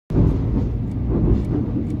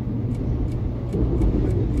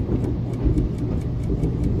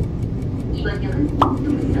이번역은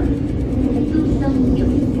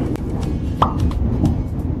도성역입니다.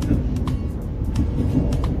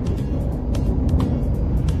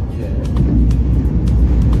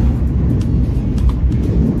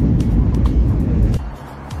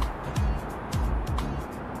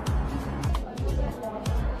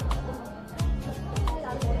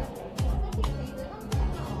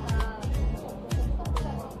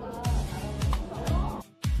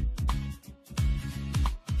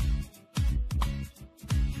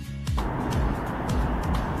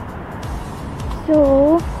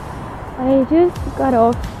 So I just got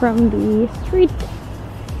off from the street.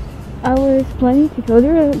 I was planning to go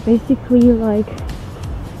there basically like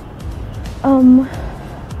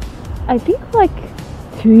I think like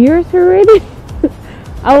 2 years already.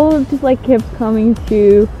 I will just like kept coming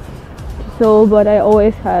to Seoul, but I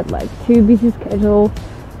always had like too busy schedule.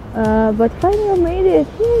 But finally I made it.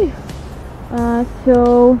 Yay.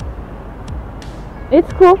 So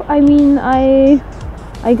it's cool. I mean,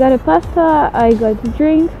 I got a pasta, I got a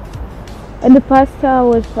drink, and the pasta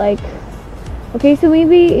was like, okay, so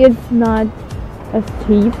maybe it's not as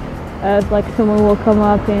cheap as like someone will come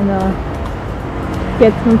up and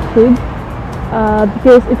get some food,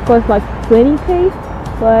 because it cost like 20k,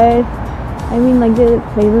 but I mean like the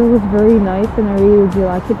flavor was very nice and I really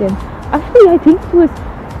liked it. And actually I think it was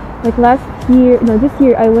like this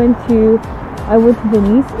year I went to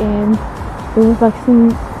Venice and there was like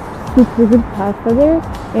some super good pasta there,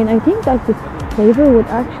 and I think that the flavor was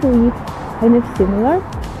actually kind of similar,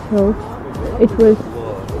 so it was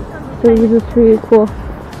really cool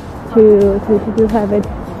to have it.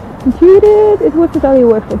 It was totally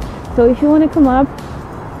worth it. So if you want to come up,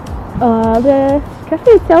 the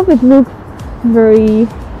cafe itself, it looks very,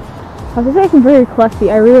 how to say, very classy.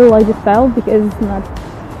 I really like the style because it's not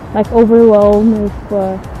like overwhelmed with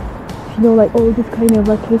you know, like all this kind of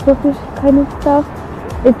like kpopish kind of stuff.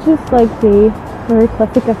 It's just like a very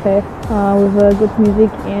classic cafe with good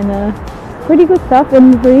music and pretty good stuff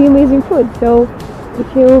and very amazing food. So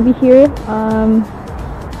if you will be here,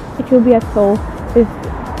 if you'll be at Seoul, it's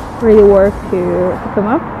really worth to come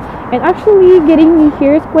up. And actually getting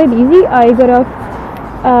here is quite easy. I got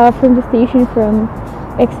off from the station from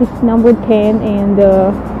exit number 10 and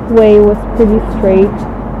the way was pretty straight.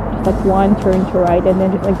 Just like one turn to right and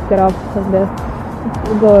then just like get off from the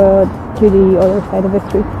go to the other side of the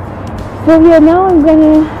street. So yeah, now I'm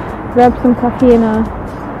gonna grab some coffee and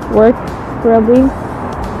work probably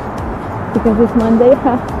because it's Monday.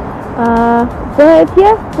 But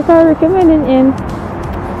yeah, that's all I recommend, and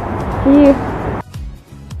see you.